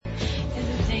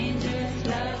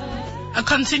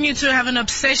continue to have an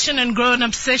obsession and grow an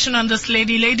obsession on this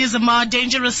lady. Ladies Amar,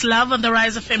 Dangerous Love on the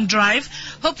Rise FM Drive.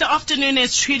 Hope the afternoon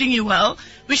is treating you well.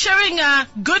 We're sharing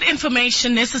good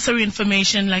information, necessary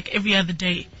information like every other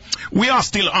day. We are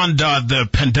still under the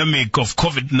pandemic of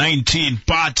COVID-19,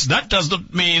 but that does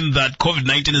not mean that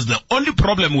COVID-19 is the only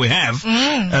problem we have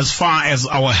as far as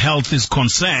our health is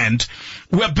concerned.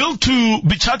 We're built to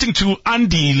be chatting to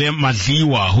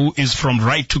Andile who is from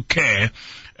Right to Care.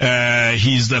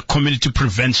 He's the Community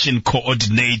Prevention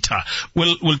Coordinator.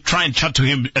 We'll try and chat to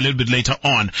him a little bit later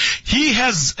on. He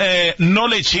has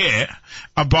knowledge here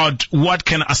about what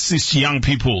can assist young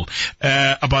people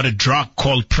about a drug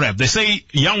called PrEP. They say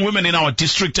young women in our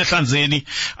district, Ehlanzeni,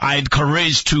 are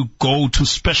encouraged to go to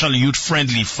special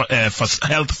youth-friendly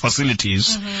health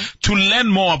facilities to learn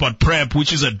more about PrEP,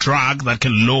 which is a drug that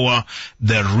can lower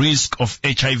the risk of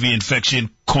HIV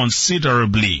infection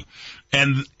considerably.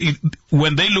 And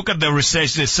when they look at the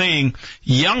research, they're saying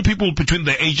young people between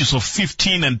the ages of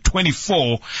 15 and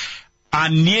 24 are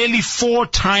nearly four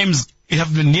times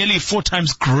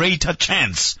greater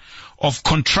chance of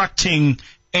contracting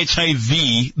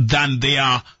HIV than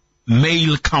their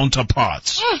male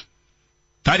counterparts.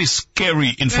 That is scary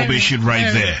information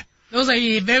there. Those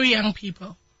are very young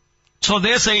people. So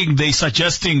they're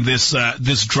suggesting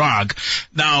this drug.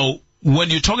 Now,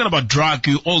 when you're talking about drug,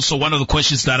 one of the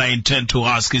questions that I intend to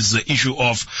ask is the issue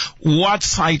of what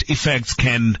side effects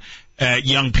can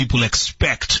young people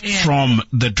expect from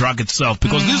the drug itself,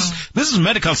 because this is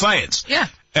medical science. Yeah.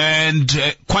 And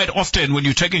quite often when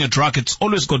you're taking a drug, it's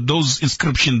always got those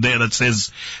inscription there that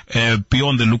says be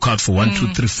on the lookout for 1,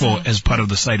 2, 3, 4 as part of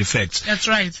the side effects. That's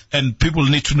right. And people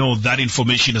need to know that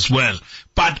information as well.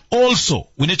 But also,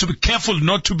 we need to be careful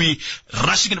not to be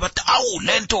rushing about,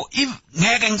 lento,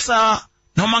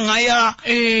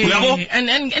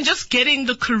 and just getting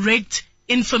the correct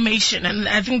information. And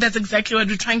I think that's exactly what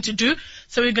we're trying to do.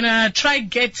 So we're going to try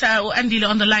get Andile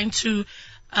on the line to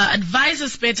advise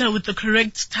us better with the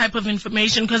correct type of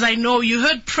information, because I know you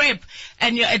heard PrEP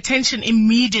and your attention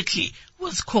immediately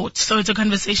was caught. So it's a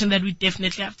conversation that we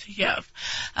definitely have to hear of.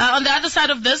 On the other side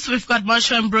of this, we've got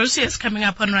Marsha Ambrosius coming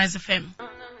up on Rise FM.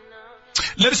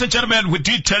 Ladies and gentlemen, we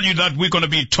did tell you that we're going to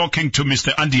be talking to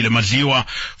Mr. Andile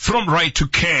from Right to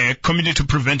Care, Community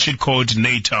Prevention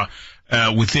Coordinator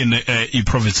within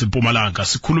i-province Mpumalanga.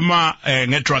 Sikhuluma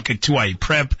ngedrug ekuthiwa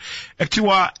i-PrEP,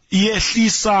 ekuthiwa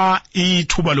yehlisa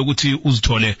ithuba lokuthi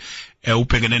uzithole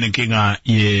ubhekene nenkinga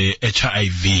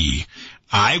ye-HIV.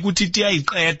 Hayi ukuthi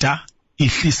iyayiqeda,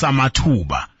 ihlisa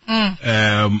amathuba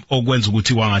okwenza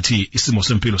ukuthi wangathi isimo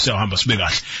sempilo siyahamba sibe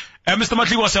kahle. Mr.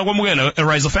 Matliwa, siyakwamukela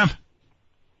Rise FM.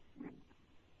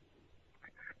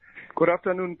 Good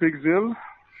afternoon, Pixel.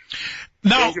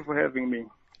 Now, thank you for having me.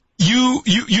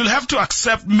 You'll have to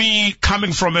accept me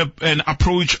coming from an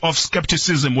approach of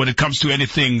skepticism when it comes to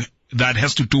anything that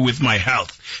has to do with my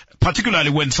health, particularly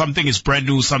when something is brand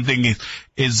new, something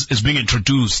is being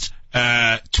introduced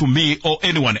to me or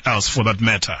anyone else for that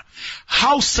matter.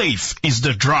 How safe is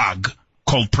the drug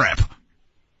called PrEP?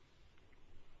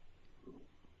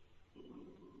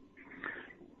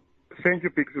 Thank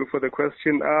you, Pixel, for the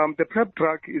question. The PrEP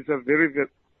drug is a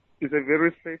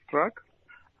very safe drug.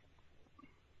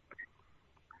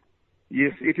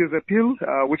 Yes, it is a pill,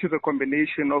 which is a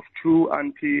combination of two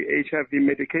anti-HIV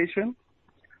medication.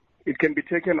 It can be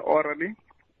taken orally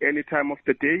any time of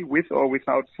the day, with or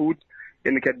without food,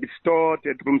 and it can be stored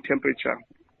at room temperature.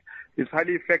 It's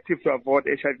highly effective to avoid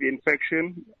HIV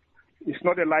infection. It's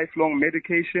not a lifelong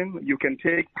medication. You can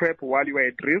take PrEP while you are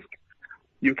at risk.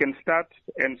 You can start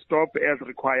and stop as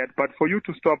required. But for you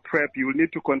to stop PrEP, you will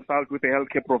need to consult with a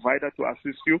healthcare provider to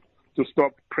assist you to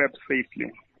stop PrEP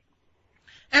safely.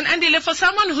 And Andile, for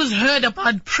someone who's heard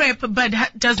about PrEP but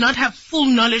does not have full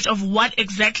knowledge of what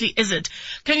exactly is it,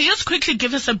 can you just quickly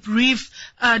give us a brief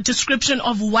description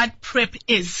of what PrEP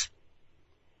is?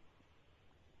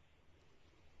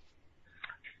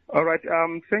 All right.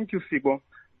 Thank you, Sibo.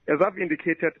 As I've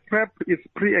indicated, PrEP is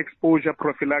pre-exposure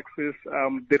prophylaxis.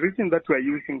 The reason that we're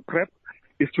using PrEP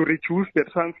is to reduce the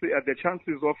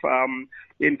chances of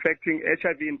infecting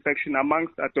HIV infection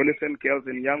amongst adolescent girls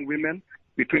and young women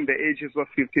between the ages of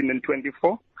 15 and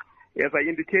 24. As I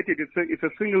indicated, it's a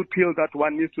single pill that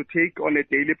one needs to take on a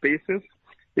daily basis.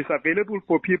 It's available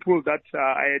for people that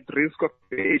are at risk of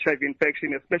HIV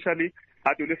infection, especially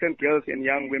adolescent girls and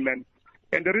young women.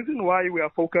 And the reason why we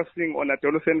are focusing on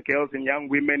adolescent girls and young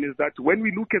women is that when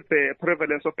we look at the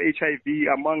prevalence of HIV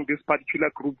among this particular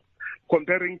group,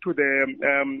 comparing to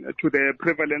the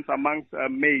prevalence amongst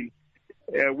male,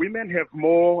 women have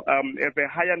a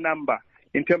higher number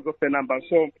in terms of the number.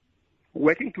 So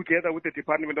Working together with the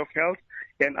Department of Health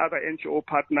and other NGO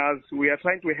partners, we are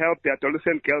trying to help the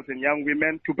adolescent girls and young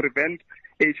women to prevent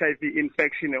HIV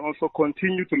infection and also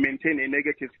continue to maintain a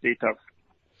negative status.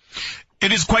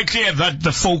 It is quite clear that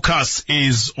the focus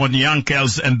is on young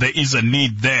girls and there is a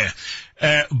need there.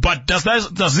 But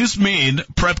does this mean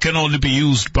PrEP can only be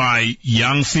used by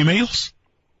young females?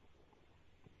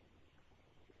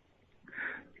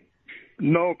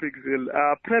 No, Pixel.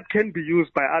 PrEP can be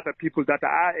used by other people that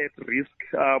are at risk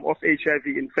of HIV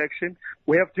infection.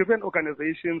 We have different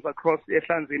organizations across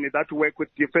Ehlanzeni that work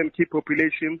with different key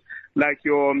populations, like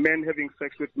your men having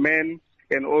sex with men,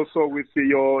 and also with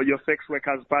your sex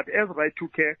workers. But as Right to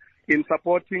Care, in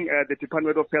supporting the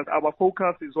Department of Health, our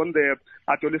focus is on the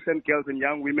adolescent girls and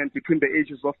young women between the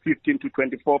ages of 15 to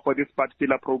 24 for this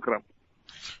particular program.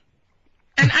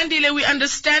 And Andile, we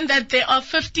understand that there are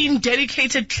 15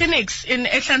 dedicated clinics in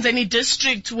Ehlanzeni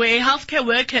district where healthcare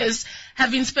workers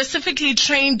have been specifically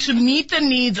trained to meet the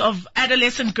needs of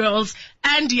adolescent girls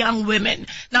and young women.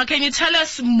 Now, can you tell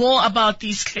us more about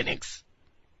these clinics?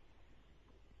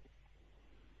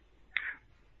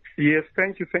 Yes,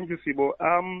 thank you, Sibo.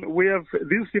 We have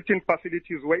these 15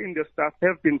 facilities wherein the staff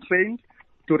have been trained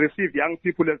to receive young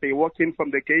people as they walk in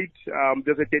from the gate.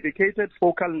 There's a dedicated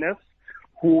focal nurse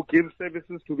who gives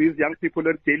services to these young people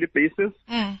on a daily basis.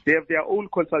 They have their own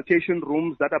consultation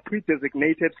rooms that are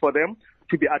pre-designated for them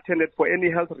to be attended for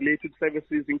any health-related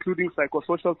services, including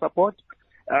psychosocial support.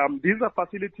 These are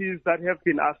facilities that have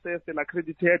been assessed and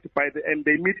accredited and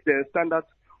they meet the standards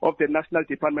of the National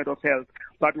Department of Health.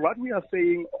 But what we are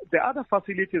saying, the other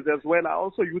facilities as well are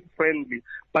also youth-friendly,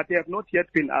 but they have not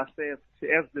yet been assessed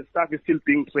as the staff is still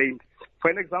being trained. For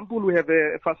an example, we have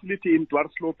a facility in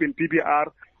Dwarsloop in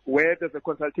PBR where there's a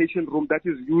consultation room that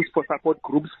is used for support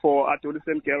groups for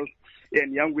adolescent girls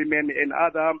and young women and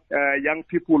other young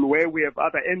people, where we have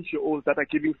other NGOs that are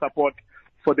giving support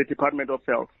for the Department of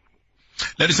Health.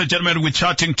 Ladies and gentlemen, we're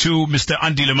chatting to Mr.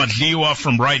 Andile Madliwa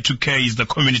from Right to Care. He's the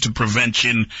Community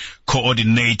Prevention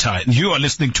Coordinator. And you are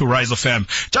listening to Rise FM.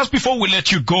 Just before we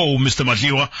let you go, Mr.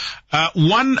 Madliwa,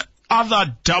 one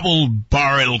other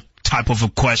double-barrel type of a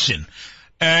question.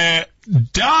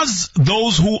 Does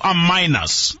those who are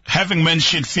minors, having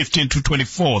mentioned 15 to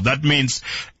 24, that means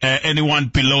anyone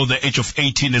below the age of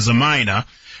 18 is a minor,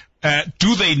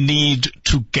 do they need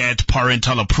to get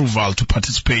parental approval to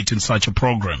participate in such a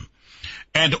program?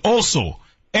 And also,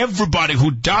 everybody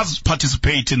who does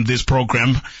participate in this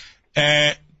program,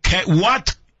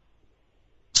 what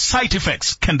side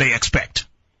effects can they expect?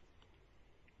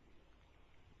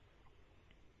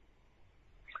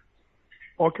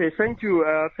 Okay, thank you,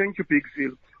 Big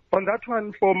Seal. On that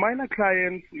one, for minor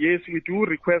clients, yes, we do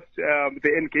request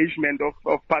the engagement of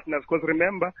partners, because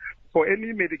remember, for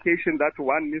any medication that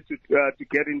one needs to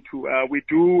get into, we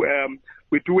do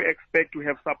expect to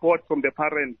have support from the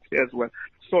parent as well.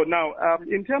 So now,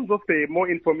 in terms of the more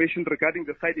information regarding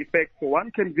the side effects,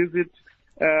 one can visit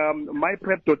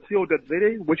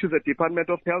myprep.co.za, which is a Department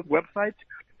of Health website.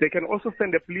 They can also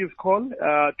send a please call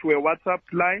to a WhatsApp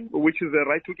line, which is a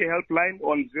Right to Care helpline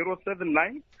on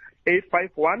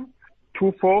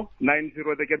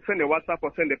 079-851-2490. They can send a WhatsApp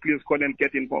or send a please call and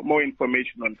get more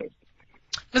information on this.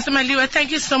 Mr. Madliwa,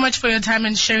 thank you so much for your time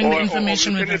and sharing the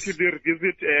information with us. Alternatively,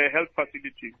 visit a health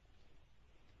facility.